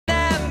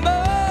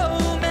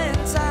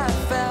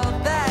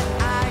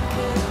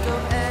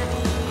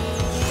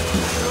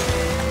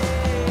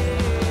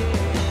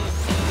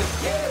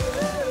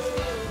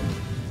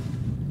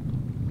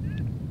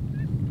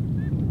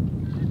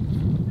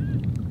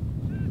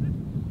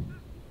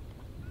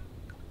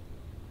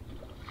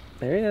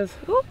There he is.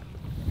 Ooh.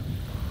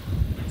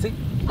 See?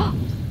 Oh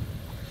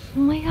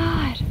my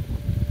god.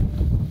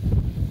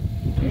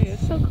 There he is.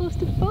 It's so close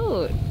to the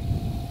boat.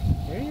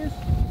 There he is.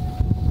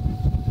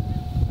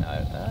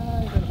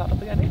 He's gonna pop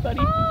up again. Hey, buddy.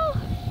 Oh,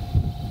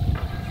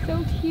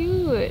 so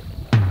cute.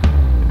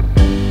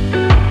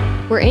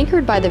 We're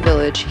anchored by the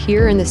village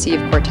here in the Sea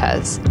of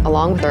Cortez,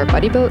 along with our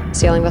buddy boat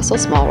sailing vessel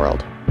Small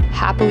World,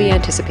 happily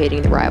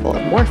anticipating the arrival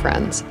of more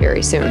friends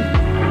very soon.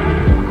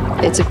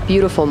 It's a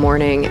beautiful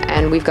morning,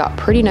 and we've got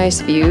pretty nice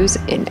views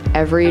in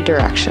every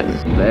direction.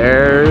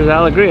 There's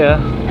Alegria.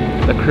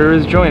 The crew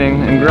is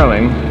joining and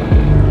growing.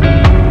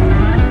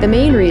 The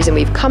main reason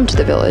we've come to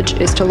the village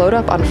is to load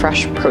up on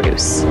fresh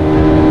produce.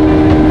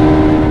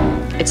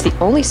 It's the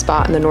only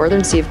spot in the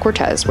northern Sea of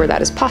Cortez where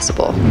that is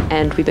possible,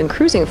 and we've been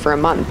cruising for a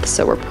month,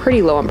 so we're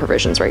pretty low on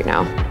provisions right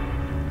now.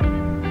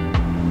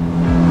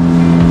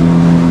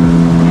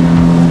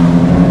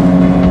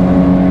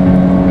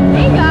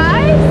 Hey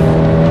guys!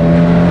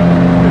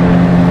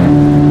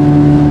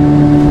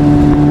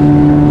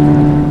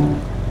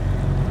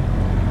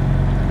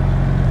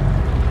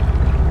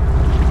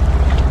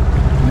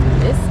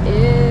 This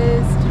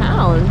is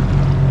town.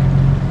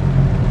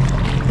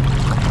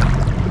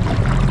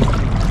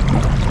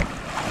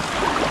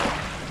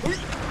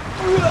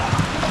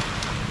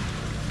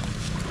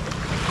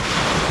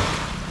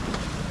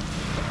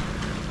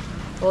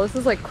 Well, this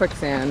is like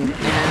quicksand,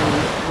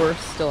 and we're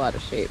still out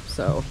of shape,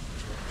 so.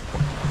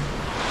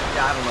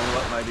 Yeah, I don't know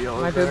what my deal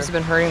is. My boobs have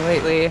been hurting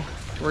lately.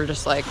 We're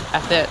just like,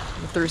 F it,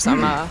 threw some,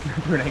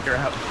 Threw an anchor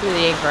out. threw the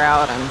anchor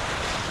out, and I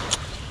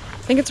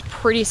think it's a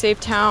pretty safe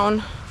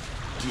town.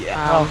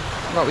 Yeah.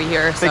 What we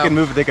hear, If they can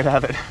move it, they could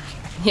have it.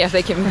 yeah, if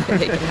they can move it,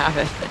 they can have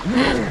it.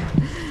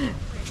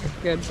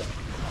 Good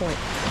point.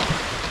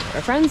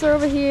 Our friends are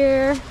over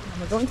here.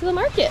 We're going to the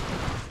market.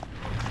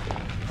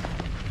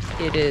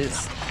 It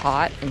is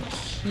hot and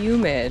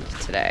humid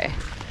today,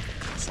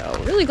 so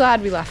really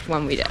glad we left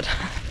when we did.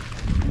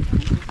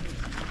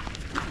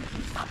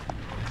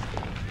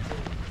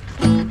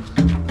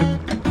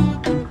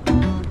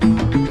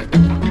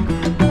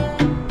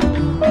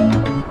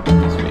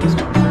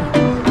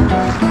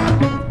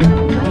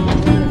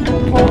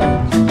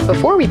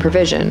 Before we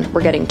provision,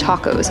 we're getting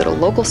tacos at a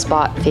local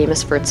spot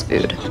famous for its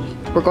food.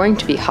 We're going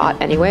to be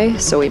hot anyway,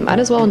 so we might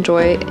as well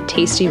enjoy a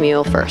tasty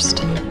meal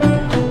first.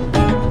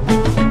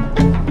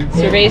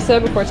 Cerveza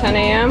before 10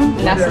 a.m.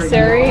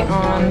 necessary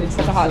on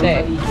such a hot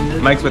day.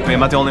 Mike's with me. I'm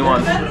not the only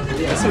one.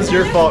 This was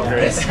your fault,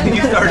 Grace.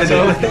 You started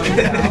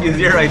it. It was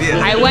your idea.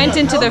 I went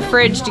into the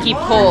fridge to keep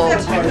cold,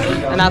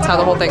 and that's how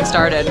the whole thing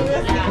started.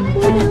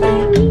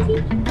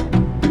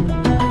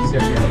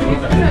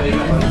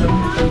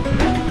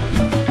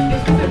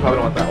 Probably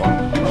don't want that one.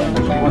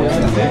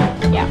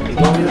 Yeah.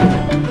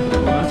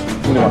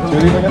 You want two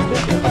of these, I guess?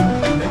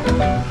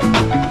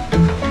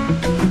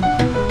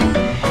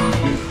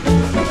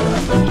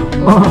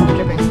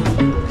 Dripping.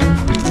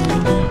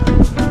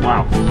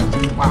 Wow.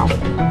 Wow.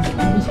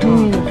 Just hitting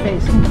me in the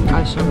face.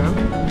 That's so good.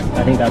 I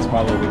think that's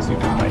probably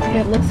super spicy.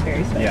 It looks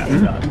very spicy. Yeah,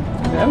 it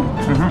does.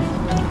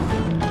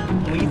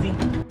 Easy.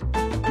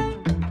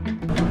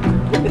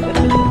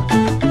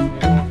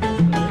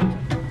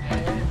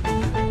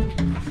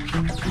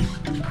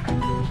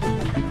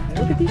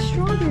 Look at these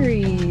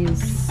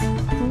strawberries.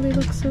 Oh, they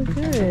look so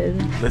good.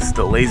 This is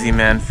the lazy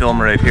man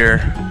film right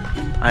here.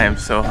 I am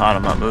so hot,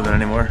 I'm not moving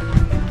anymore.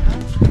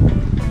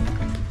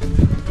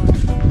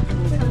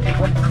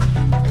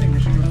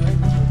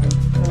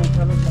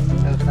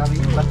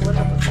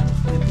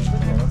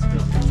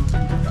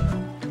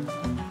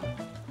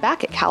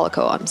 Back at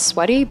Calico, I'm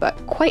sweaty, but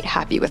quite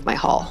happy with my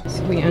haul.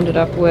 So we ended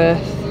up with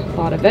a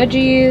lot of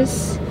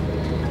veggies.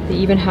 They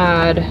even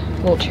had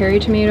little cherry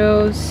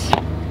tomatoes,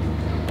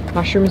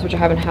 mushrooms, which I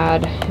haven't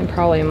had in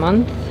probably a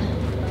month,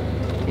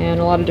 and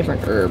a lot of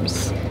different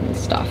herbs and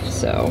stuff.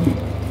 So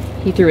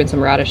he threw in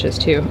some radishes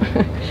too.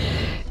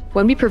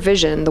 When we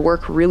provision, the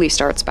work really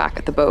starts back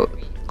at the boat,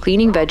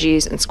 cleaning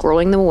veggies and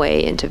squirreling them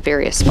away into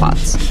various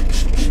spots.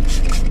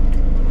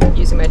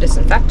 Using my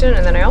disinfectant,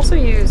 and then I also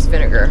use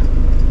vinegar.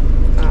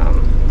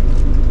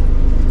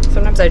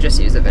 Sometimes I just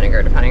use the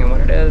vinegar depending on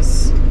what it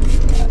is.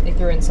 They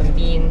threw in some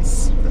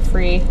beans for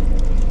free.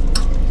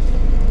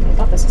 I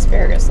thought this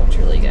asparagus looked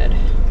really good.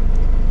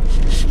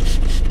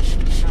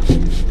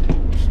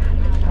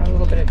 Got a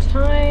little bit of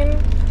thyme.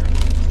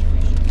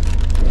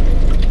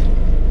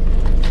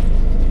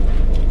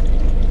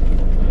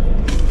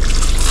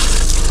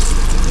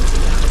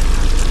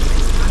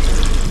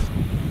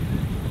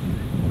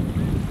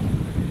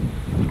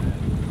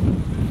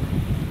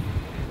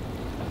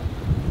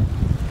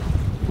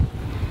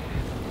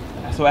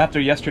 So after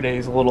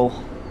yesterday's little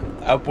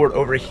outboard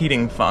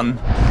overheating fun.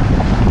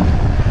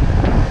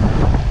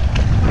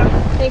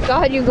 Thank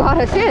God you got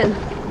us in.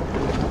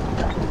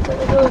 It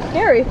was a little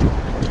scary.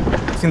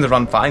 It seems to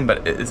run fine,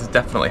 but it's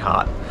definitely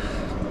hot.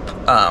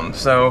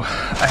 So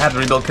I had the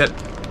rebuild kit,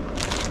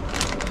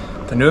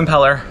 the new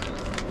impeller.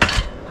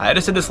 I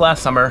just did this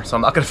last summer, so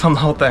I'm not gonna film the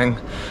whole thing.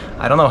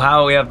 I don't know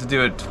how we have to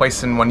do it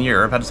twice in 1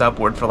 year. I've had this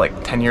outboard for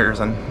like 10 years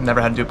and never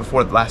had to do it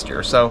before last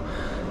year. So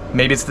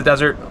Maybe it's the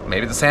desert,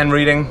 maybe it's the sand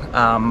reading,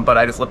 but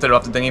I just lifted it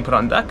off the dinghy, put it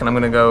on deck, and I'm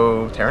gonna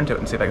go tear into it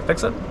and see if I can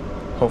fix it.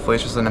 Hopefully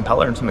it's just an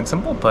impeller and something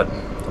simple, but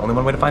only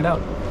one way to find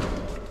out.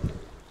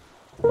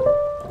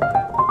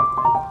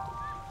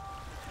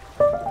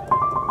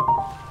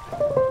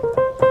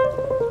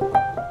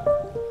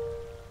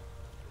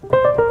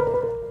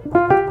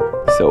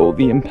 So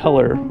the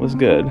impeller was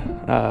good,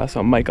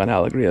 so Mike on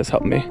Alegria has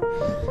helped me.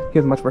 He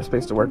has much more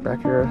space to work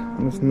back here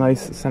in this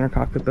nice center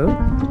cockpit boat.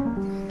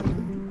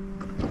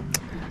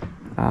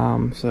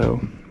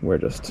 So we're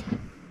just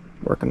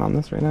working on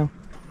this right now.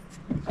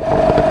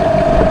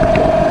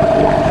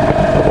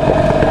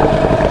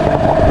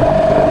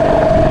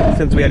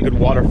 Since we had good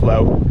water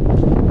flow,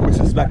 we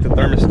suspect the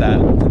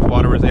thermostat, the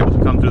water was able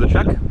to come through the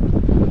check,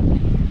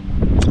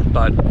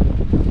 but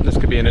this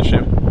could be an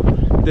issue.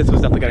 This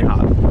was definitely getting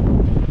hot.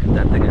 Get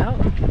that thing out.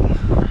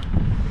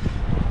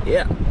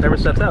 Yeah,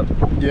 thermostat's out.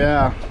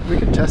 Yeah, we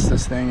could test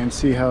this thing and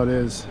see how it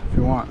is if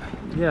you want.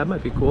 Yeah, it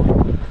might be cool.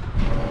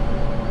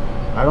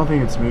 I don't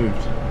think it's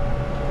moved.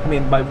 I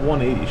mean, by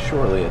 180,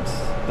 surely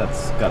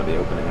that's got to be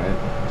opening, right?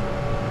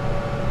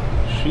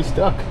 She's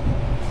stuck.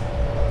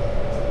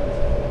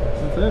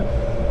 That's it.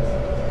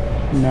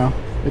 No,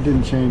 it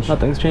didn't change.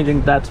 Nothing's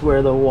changing. That's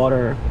where the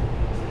water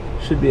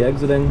should be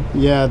exiting.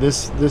 Yeah,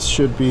 this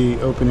should be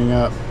opening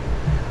up.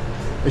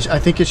 I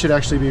think it should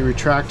actually be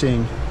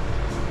retracting.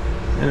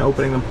 And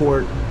opening the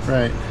port.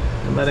 Right.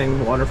 And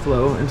letting water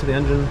flow into the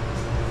engine.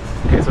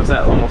 Okay, so it's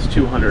at almost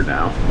 200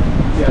 now.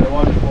 Yeah, the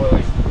water's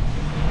boiling.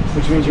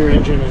 Which means your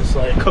engine is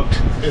like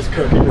Cooked. Is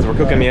cooking. Because we're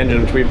cooking the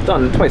engine, which we've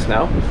done twice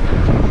now.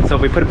 So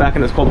if we put it back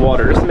in this cold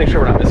water, just to make sure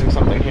we're not missing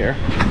something here.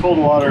 Cold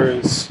water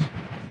is,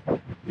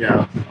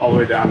 yeah, all the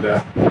way down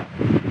to,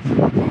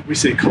 we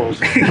say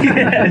cold.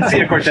 Yeah, Sea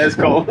of Cortez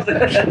cold. I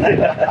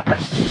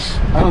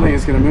don't think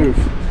it's gonna move.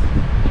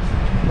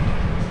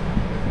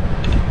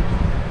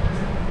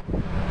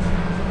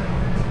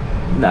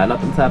 Nah,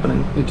 nothing's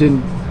happening. It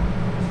didn't.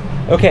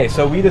 Okay,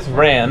 so we just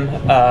ran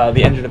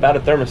the engine about a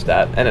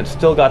thermostat, and it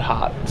still got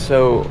hot.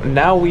 So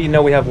now we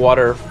know we have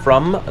water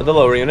from the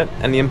lower unit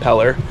and the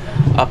impeller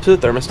up to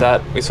the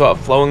thermostat. We saw it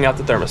flowing out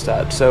the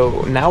thermostat.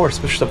 So now we're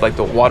switched up like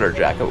the water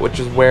jacket, which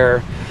is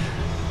where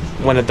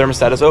when the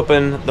thermostat is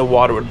open, the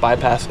water would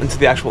bypass into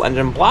the actual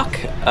engine block.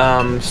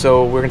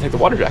 So we're gonna take the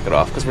water jacket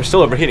off because we're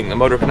still overheating. The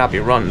motor cannot be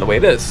run the way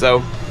it is.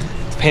 So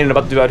it's a pain in the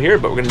butt to do out here,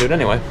 but we're gonna do it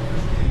anyway.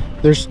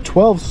 There's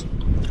 12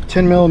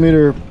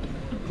 10mm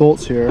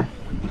bolts here,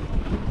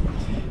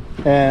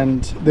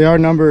 and they are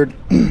numbered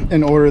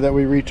in order that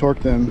we retorque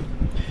them.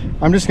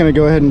 I'm just going to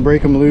go ahead and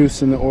break them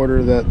loose in the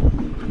order that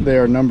they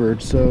are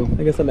numbered. So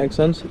I guess that makes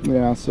sense.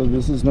 yeah, so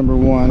this is number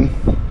 1.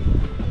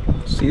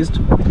 Seized?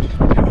 I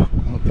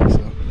don't think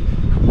so.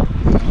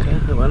 Okay,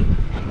 that went.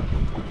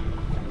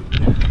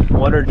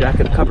 Water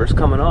jacket cover's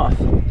coming off.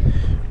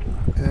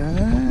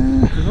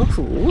 It looks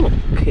a little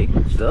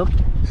caked up.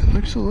 It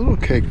looks a little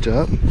caked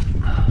up.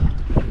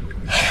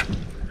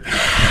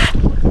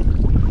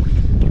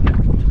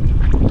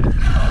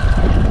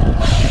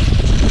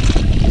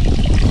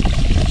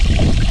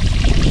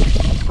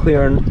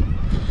 Clearing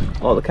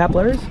all the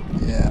capillaries.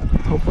 Yeah.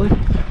 Hopefully.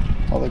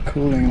 All the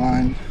cooling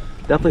line.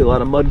 Definitely a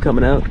lot of mud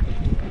coming out.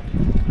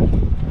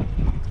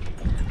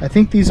 I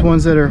think these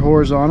ones that are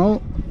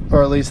horizontal,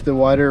 or at least the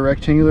wider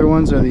rectangular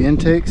ones, are the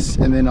intakes,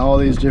 and then all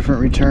these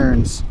different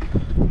returns,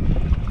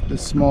 the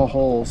small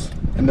holes,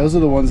 and those are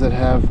the ones that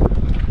have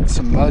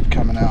some mud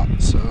coming out.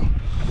 So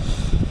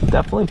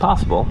Definitely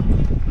possible.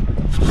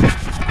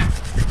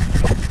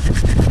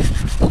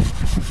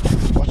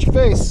 watch your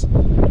face.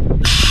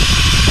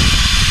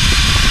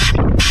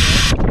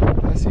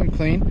 Nice and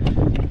clean.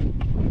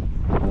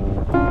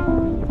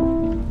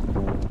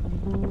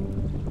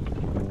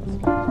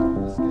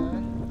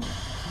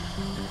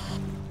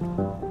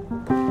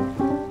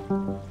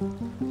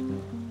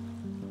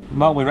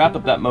 Well, we wrapped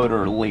up that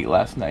motor late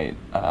last night,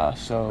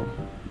 so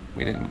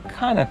we didn't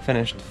kind of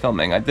finish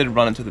filming. I did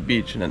run into the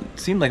beach, and it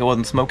seemed like it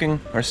wasn't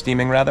smoking, or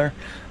steaming rather,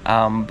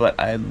 but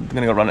I'm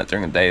gonna go run it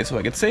during the day so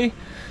I could see.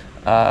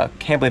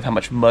 Can't believe how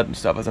much mud and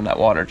stuff is in that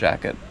water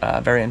jacket.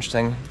 Very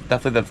interesting.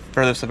 Definitely the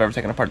furthest I've ever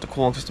taken apart the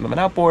cooling system of an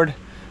outboard.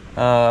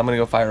 I'm gonna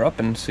go fire up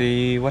and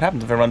see what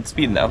happens if I run at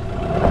speed now.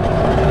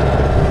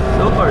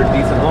 So far,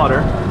 decent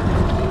water.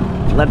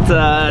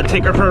 Let's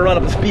take her for a run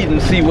up the speed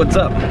and see what's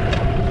up.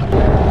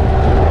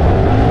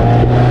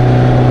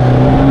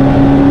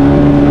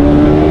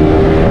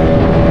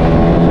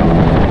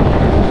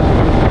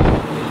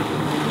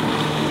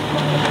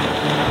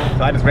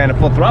 I just ran at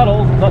full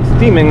throttle, not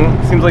steaming.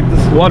 Seems like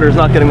this water is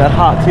not getting that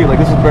hot too. Like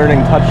this was burning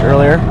touch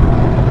earlier.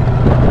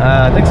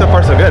 I think so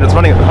far so good. It's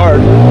running a bit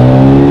hard.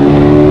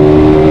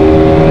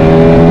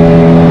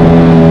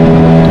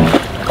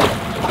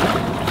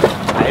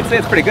 I'd say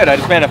it's pretty good. I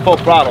just ran at full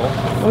throttle.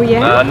 Oh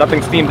yeah?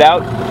 Nothing steamed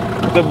out.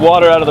 The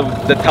water out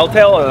of the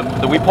telltale, or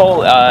the weep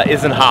hole,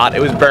 isn't hot.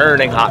 It was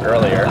burning hot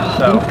earlier.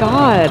 So Thank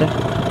God.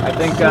 I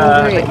think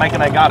great. Mike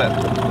and I got it.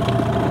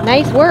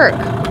 Nice work.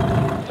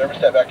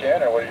 Thermostat back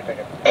in, or what are you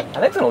thinking? I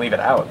think I'm gonna leave it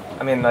out.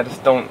 I mean, I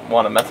just don't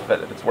want to mess with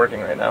it if it's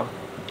working right now.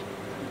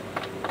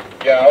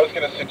 Yeah, I was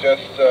going to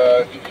suggest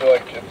if you feel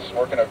like it's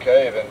working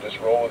okay, then just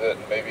roll with it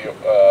and maybe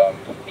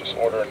just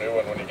order a new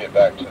one when you get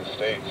back to the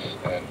States,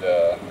 and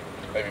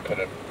maybe put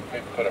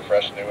a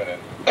fresh new one in.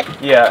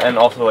 Yeah, and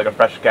also like a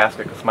fresh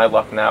gasket, because my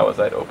luck now is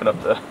I'd open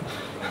up the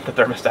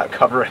thermostat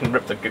cover and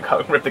rip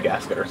the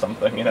gasket or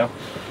something, you know?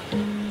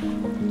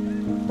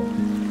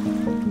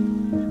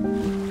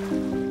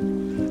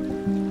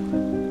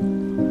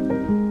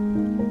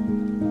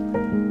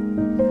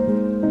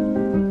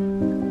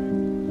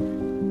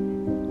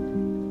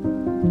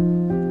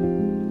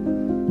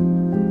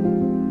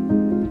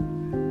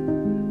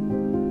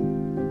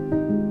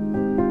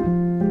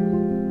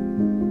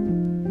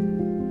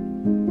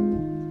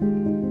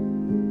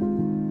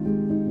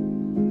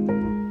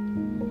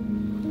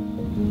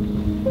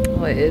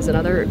 It is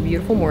another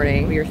beautiful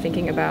morning. We are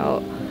thinking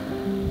about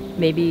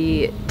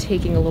maybe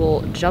taking a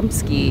little jump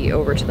ski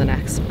over to the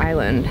next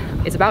island.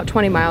 It's about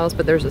 20 miles,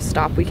 but there's a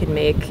stop we can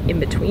make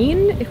in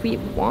between if we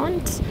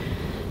want.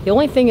 The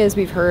only thing is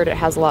we've heard it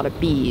has a lot of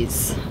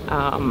bees.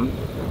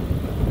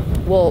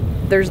 Well,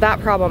 there's that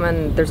problem,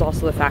 and there's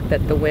also the fact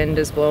that the wind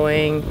is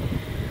blowing,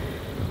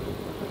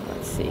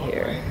 let's see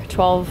here,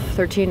 12,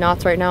 13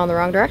 knots right now in the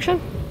wrong direction.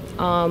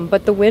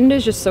 But the wind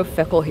is just so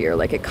fickle here.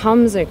 Like, it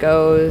comes and it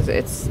goes.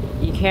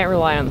 You can't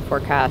rely on the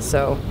forecast.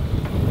 So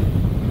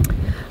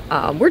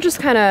we're just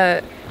kind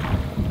of,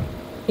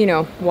 you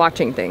know,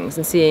 watching things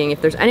and seeing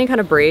if there's any kind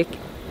of break.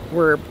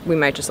 We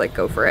might just like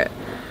go for it.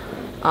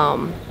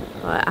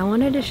 But I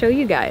wanted to show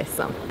you guys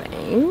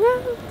something.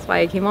 That's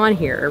why I came on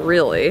here,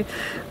 really.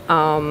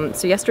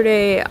 So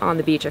yesterday on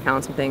the beach, I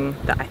found something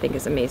that I think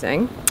is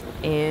amazing,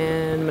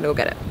 and I'm gonna go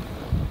get it.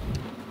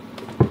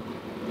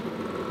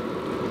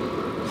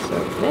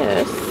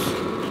 This,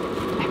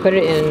 I put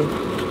it in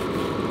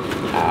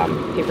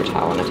paper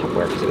towel and a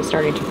Tupperware because it was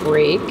starting to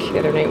break the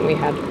other night when we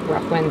had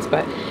rough winds.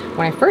 But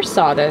when I first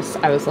saw this,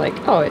 I was like,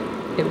 oh,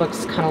 it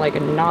looks kind of like a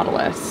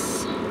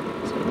Nautilus.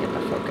 So we can get the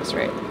focus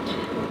right.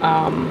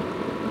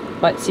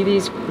 But see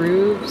these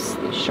grooves,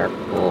 these sharp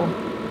little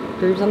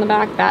grooves on the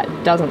back? That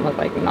doesn't look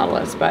like a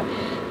Nautilus, but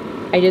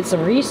I did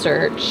some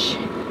research,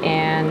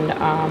 and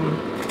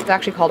it's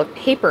actually called a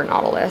paper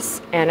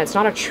nautilus, and it's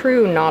not a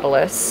true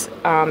nautilus.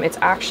 It's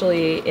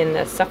actually in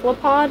the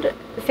cephalopod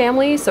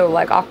family, so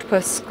like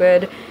octopus,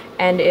 squid,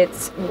 and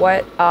it's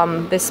what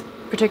this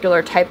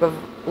particular type of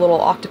little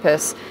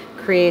octopus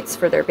creates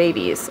for their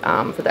babies,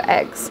 for the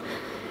eggs.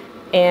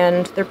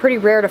 And they're pretty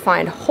rare to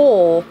find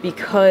whole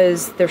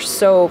because they're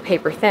so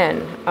paper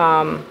thin.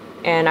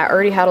 And I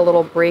already had a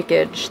little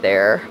breakage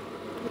there,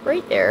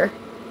 right there.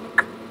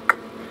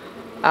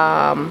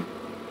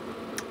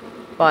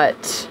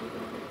 But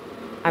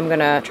I'm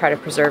gonna try to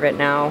preserve it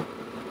now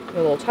in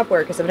a little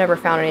Tupperware because I've never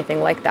found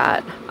anything like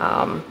that.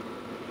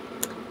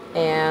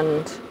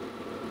 And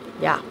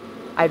yeah,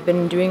 I've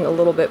been doing a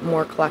little bit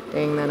more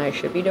collecting than I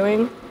should be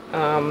doing.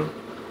 Found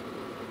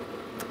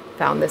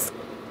this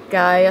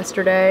guy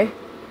yesterday.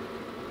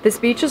 This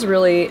beach is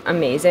really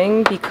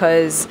amazing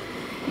because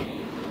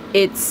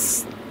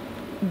it's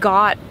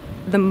got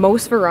the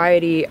most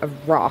variety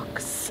of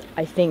rocks,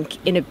 I think,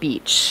 in a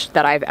beach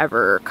that I've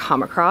ever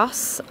come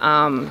across.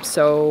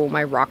 So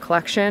my rock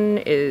collection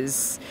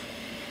is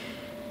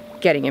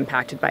getting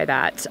impacted by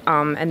that.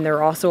 And there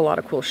are also a lot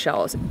of cool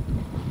shells.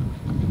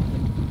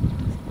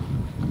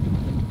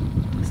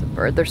 There's a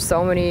bird. There's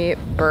so many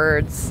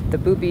birds. The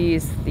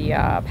boobies, the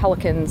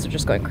pelicans are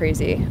just going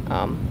crazy,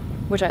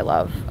 which I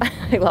love.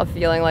 I love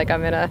feeling like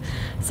I'm in a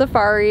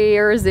safari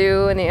or a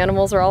zoo and the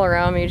animals are all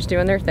around me just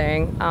doing their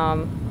thing.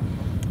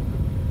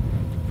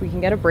 If we can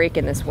get a break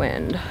in this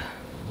wind,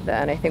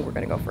 then I think we're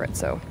gonna go for it,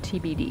 so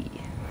TBD.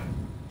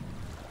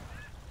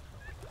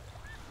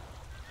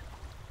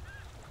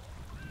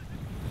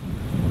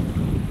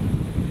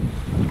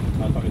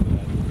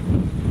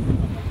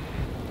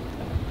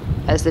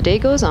 As the day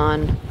goes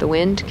on, the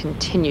wind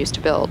continues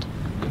to build,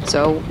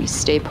 so we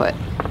stay put.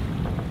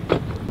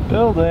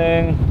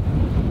 Building.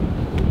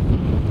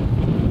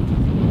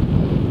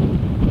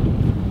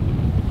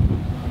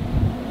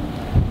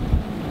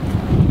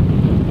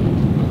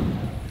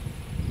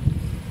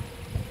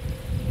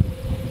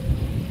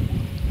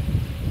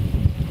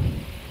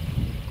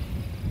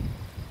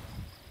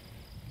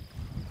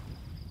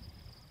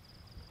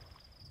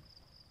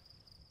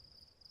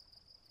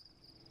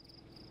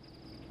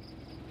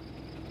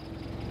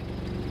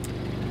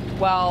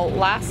 Well,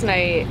 last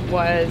night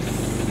was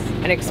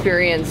an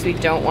experience we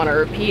don't want to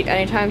repeat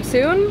anytime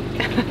soon.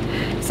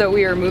 So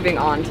we are moving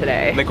on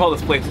today. They call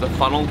this place the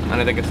funnel, and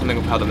I think it's something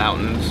of how the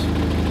mountains,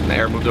 the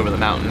air moves over the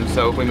mountains.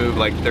 So if we move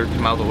like 13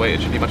 miles away,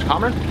 it should be much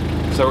calmer.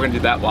 So we're gonna do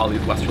that while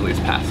these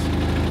westerlies pass.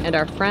 And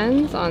our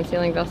friends on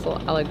sailing vessel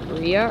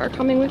Alegria are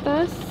coming with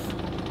us.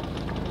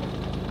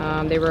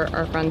 They were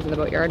our friends in the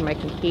boatyard,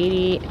 Mike and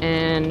Katie,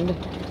 and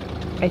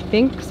I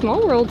think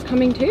Small World's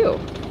coming too.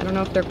 I don't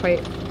know if they're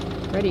quite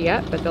ready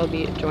yet, but they'll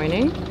be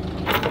joining.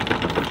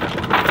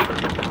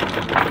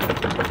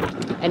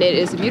 And it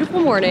is a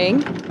beautiful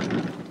morning,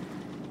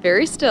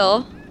 very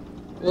still,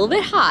 a little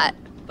bit hot,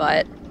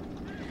 but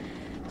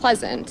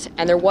pleasant.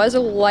 And there was a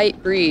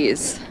light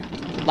breeze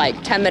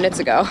like 10 minutes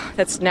ago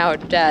that's now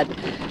dead.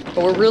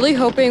 But we're really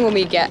hoping when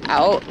we get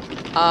out,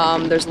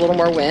 there's a little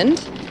more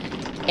wind.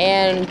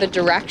 And the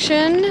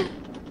direction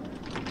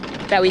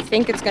that we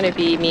think it's going to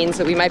be means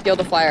that we might be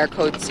able to fly our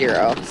code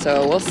 0.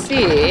 So we'll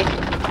see.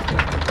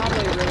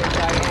 Probably really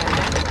gigantic.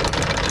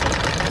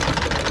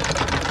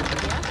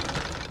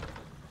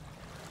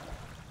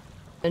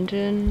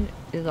 Engine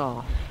is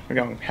off. We're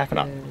going half an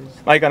hour.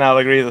 Mike on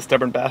Allegory is a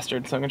stubborn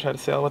bastard, so I'm gonna try to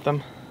sail with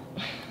him.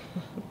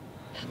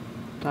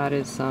 That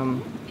is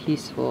some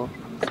peaceful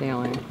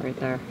sailing right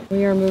there.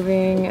 We are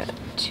moving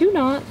 2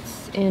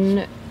 knots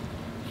in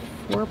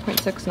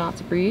 4.6 knots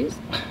of breeze.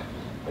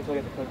 Wait till I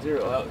get the code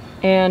 0 out.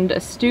 And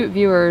astute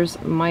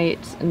viewers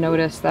might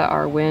notice that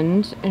our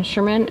wind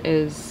instrument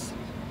is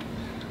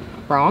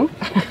wrong.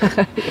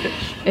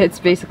 It's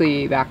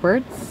basically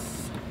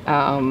backwards.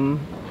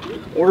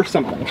 Or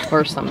something.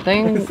 Or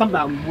something.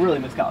 Somehow really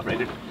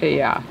miscalibrated.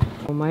 Yeah.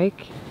 Well,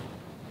 Mike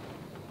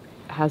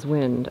has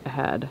wind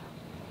ahead.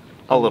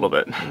 A little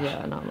bit.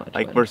 Yeah, not much.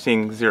 Like wind. we're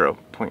seeing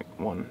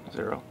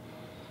 0.10.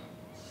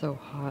 So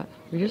hot.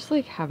 We just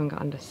like haven't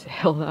gotten to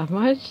sail that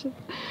much.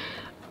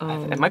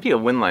 It might be a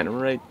wind line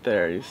right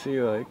there. You see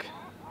like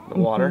the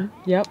water?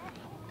 Yep.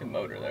 The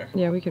motor there.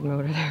 Yeah, we could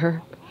motor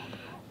there.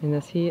 In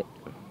this heat.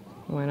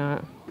 Why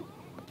not?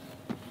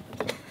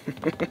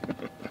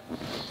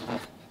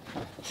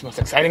 It's the most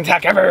exciting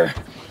tack ever!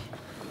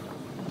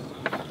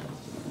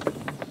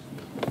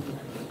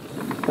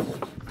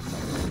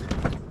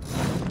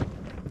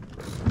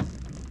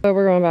 So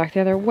we're going back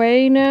the other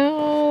way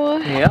now.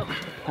 Yep,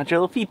 watch your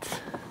little feet.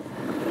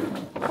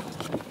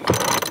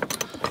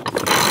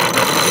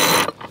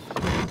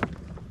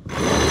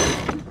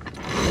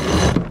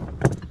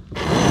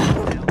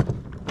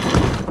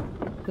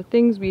 The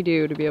things we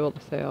do to be able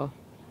to sail.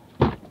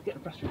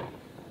 Getting frustrated.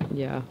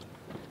 Yeah.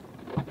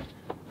 I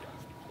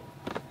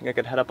think I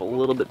could head up a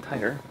little bit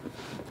tighter.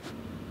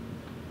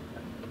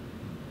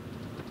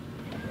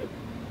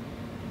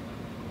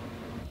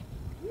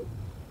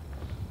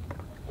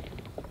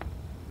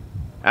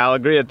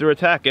 Allegria threw a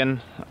tack in.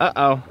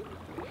 Uh-oh.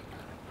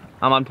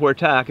 I'm on poor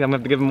tack. I'm gonna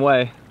have to give him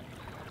away.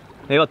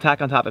 Maybe I'll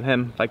tack on top of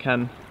him if I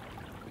can.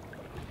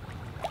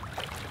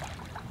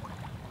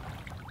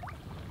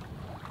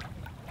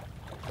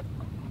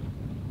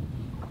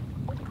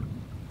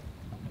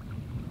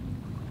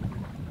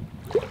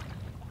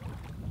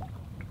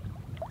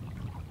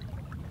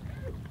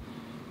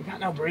 We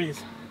got no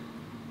breeze.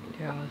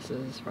 Yeah, this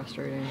is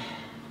frustrating.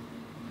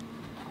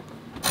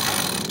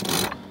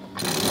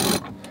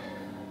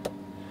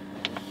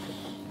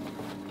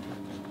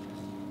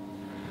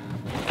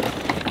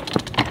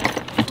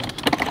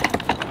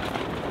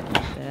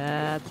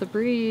 That's a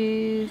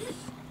breeze.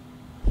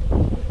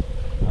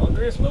 Oh,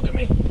 they're smoking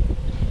me.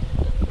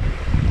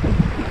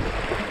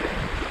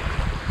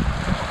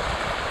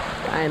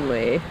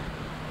 Finally.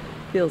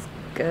 Feels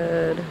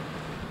good.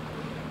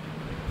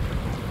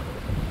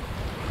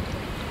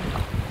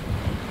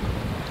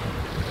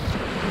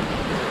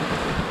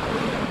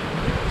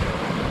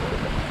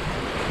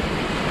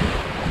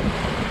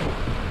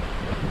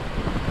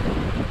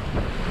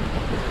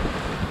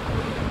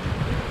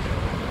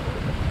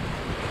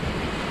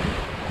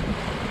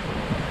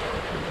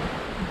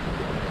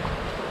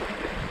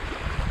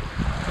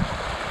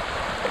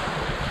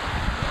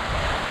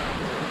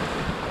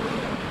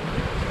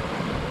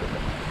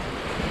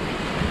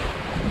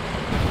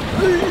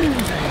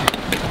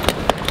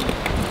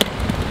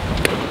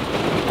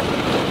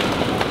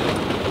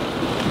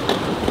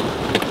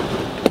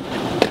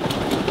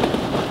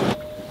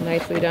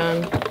 Nicely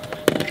done.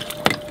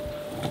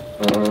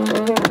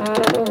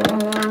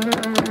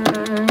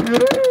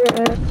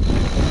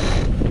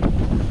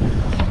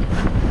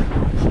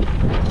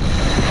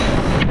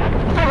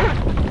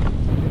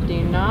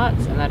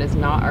 Knots, and that is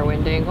not our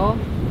wind angle.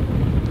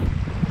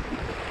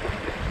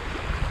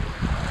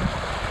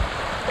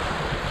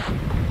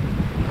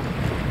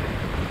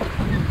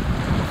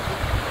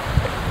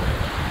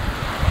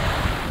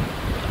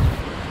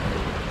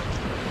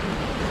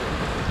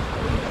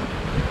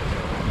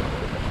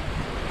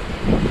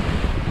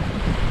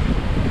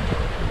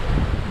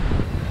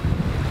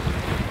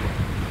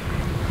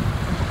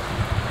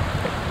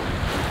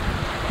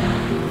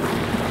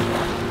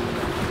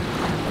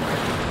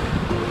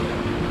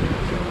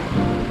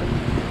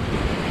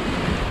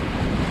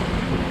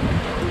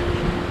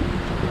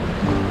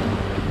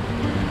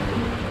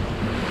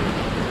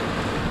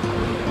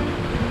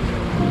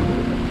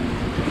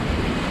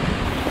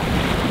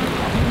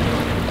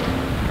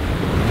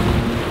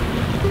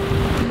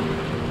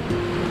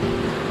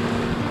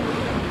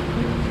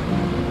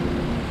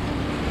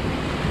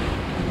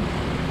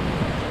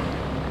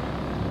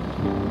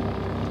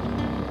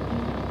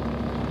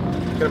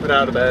 Gonna put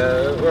out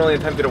about, we're only in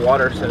 10 feet of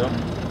water, so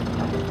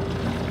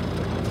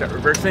start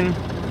reversing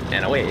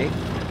and away.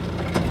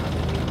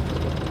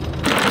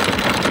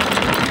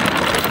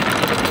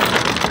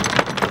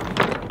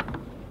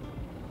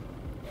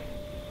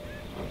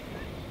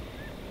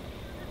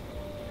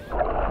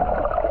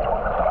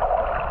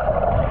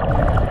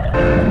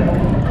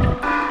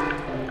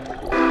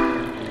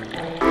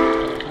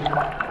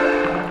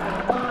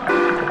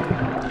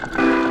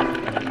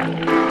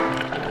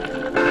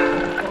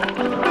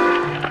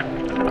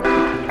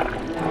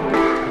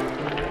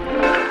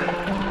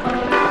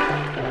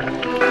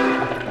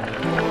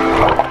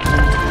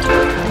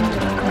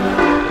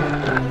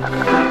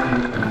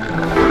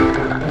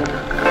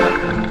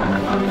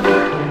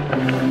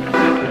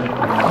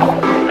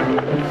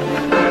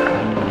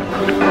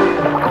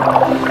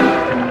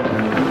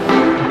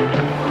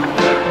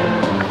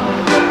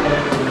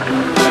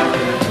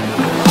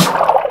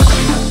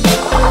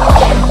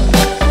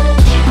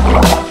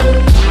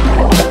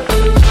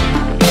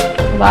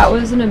 that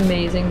was an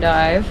amazing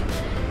dive.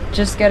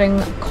 Just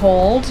getting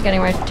cold, getting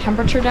my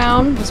temperature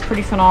down was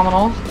pretty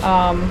phenomenal.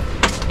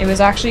 It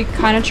was actually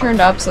kind of churned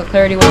up, so the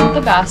clarity wasn't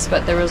the best,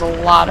 but there was a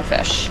lot of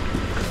fish.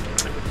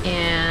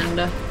 And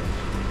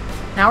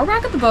now we're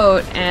back at the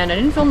boat, and I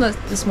didn't film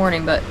this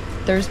morning, but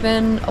there's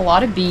been a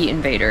lot of bee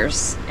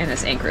invaders in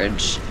this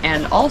anchorage,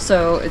 and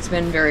also it's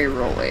been very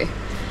rolly.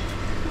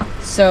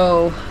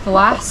 So the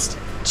last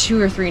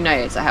 2 or 3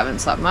 nights I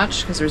haven't slept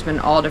much because there's been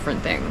all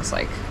different things,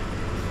 like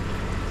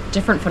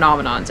different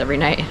phenomenons every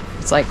night.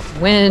 It's like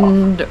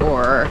wind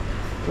or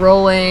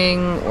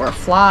rolling or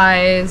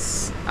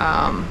flies.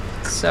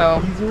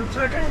 So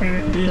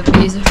the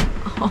bees are,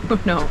 oh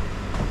no.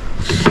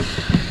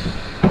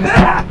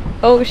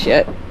 Oh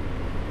shit.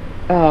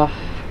 Oh,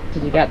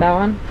 did you get that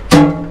one?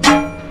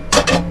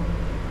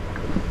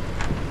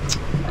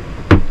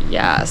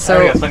 Yeah,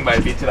 so I got stung by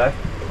a bee today.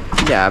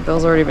 Yeah,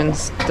 Bill's already been,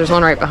 there's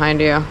one right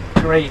behind you.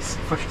 Grace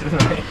pushed it in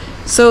the way.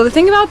 So the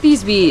thing about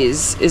these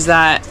bees is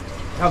that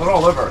Oh, they're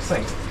all over our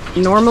sink.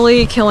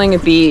 normally killing a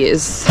bee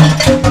is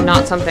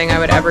not something I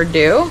would ever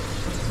do.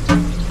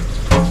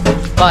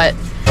 But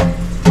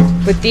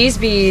with these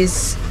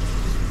bees,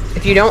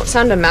 if you don't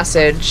send a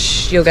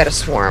message, you'll get a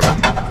swarm.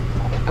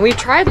 And we've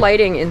tried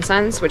lighting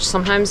incense, which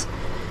sometimes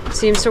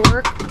seems to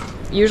work.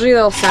 Usually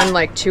they'll send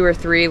like 2 or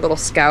 3 little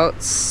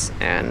scouts,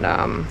 and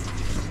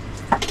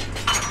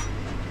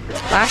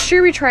last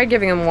year we tried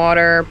giving them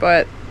water,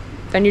 but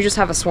then you just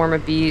have a swarm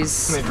of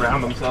bees They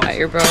drown themselves at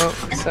your boat.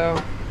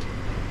 So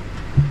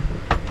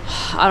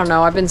I don't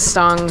know, I've been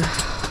stung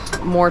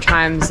more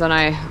times than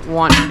I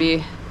want to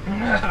be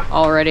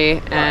already,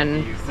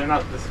 and they're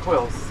not the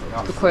coils.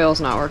 the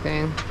coil's not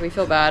working. We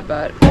feel bad,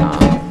 but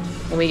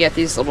when we get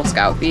these little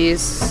scout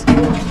bees,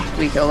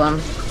 we kill them.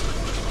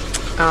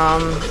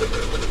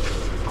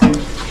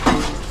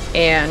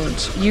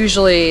 And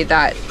usually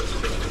that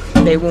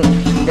they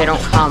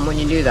don't come when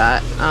you do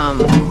that.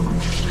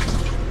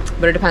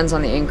 But it depends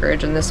on the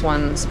anchorage, and this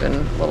one's been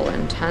a little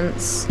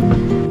intense.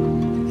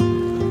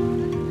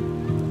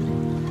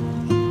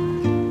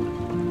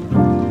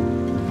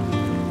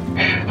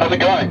 How's it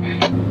going?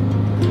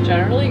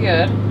 Generally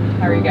good.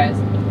 How are you guys?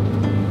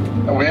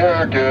 We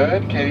are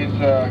good. Katie's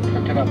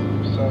cooking up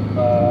some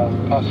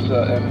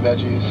pasta and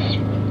veggies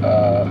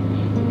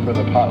for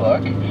the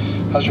potluck.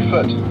 How's your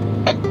foot?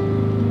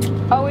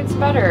 Oh, it's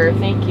better,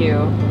 thank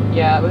you.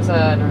 Yeah, it was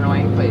an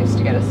annoying place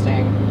to get a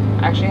sting.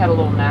 I actually had a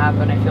little nap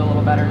and I feel a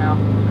little better now.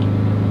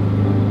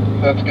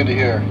 That's good to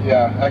hear.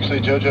 Yeah,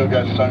 actually JoJo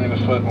got stung in the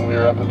foot when we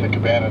were up at the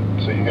cabana,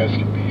 so you guys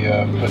could be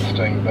foot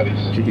sting buddies.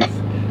 Jeez.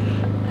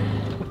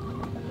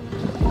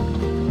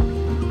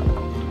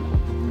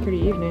 Pretty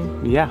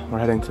evening. Yeah, we're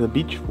heading to the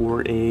beach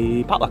for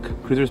a potluck,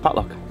 cruiser's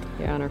potluck.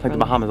 Yeah, and our Like the friends.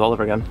 Bahamas all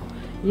over again.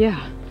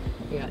 Yeah.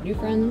 We got new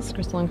friends,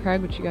 Crystal and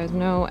Craig, which you guys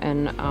know,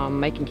 and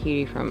Mike and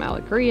Katie from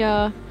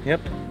Allegria. Yep.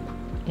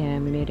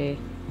 And we made a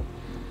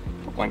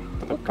I'm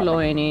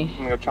loini.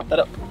 gonna go chop that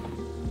up.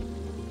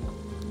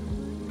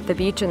 The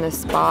beach in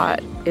this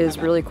spot is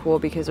really cool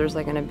because there's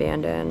like an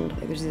abandoned,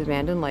 there's these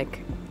abandoned like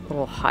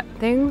little hut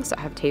things that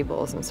have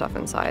tables and stuff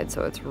inside,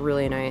 so it's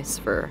really nice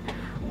for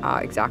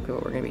exactly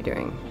what we're gonna be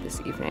doing this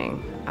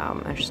evening.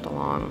 It's just a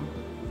long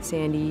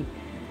sandy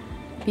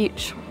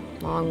beach,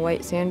 long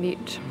white sand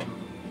beach.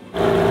 How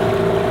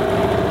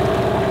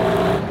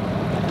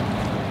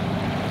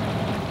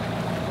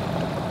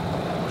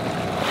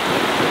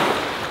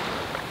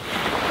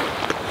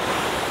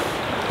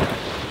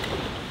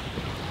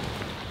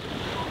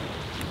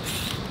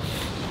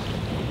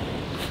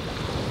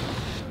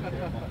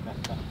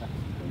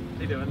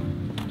you doing?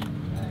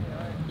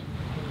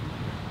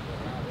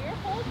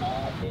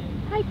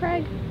 Hi,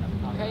 Craig.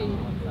 Hey.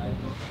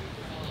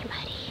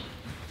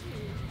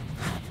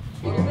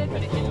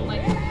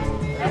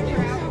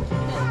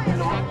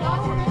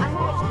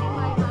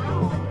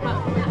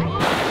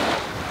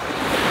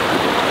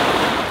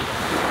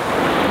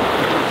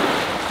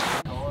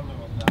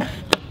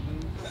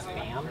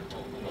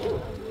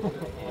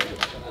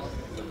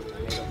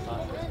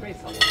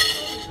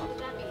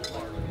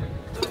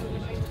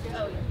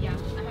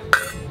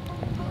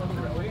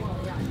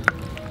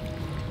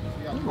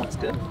 That's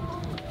good.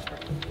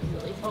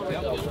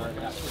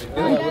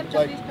 It looked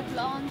like,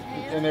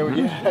 and they were,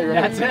 yeah,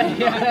 right. That's it.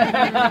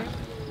 Yeah.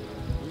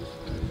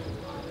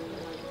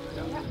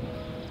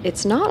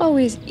 It's not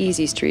always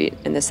easy street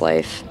in this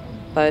life,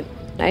 but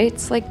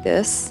nights like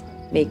this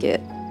make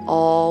it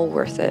all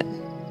worth it.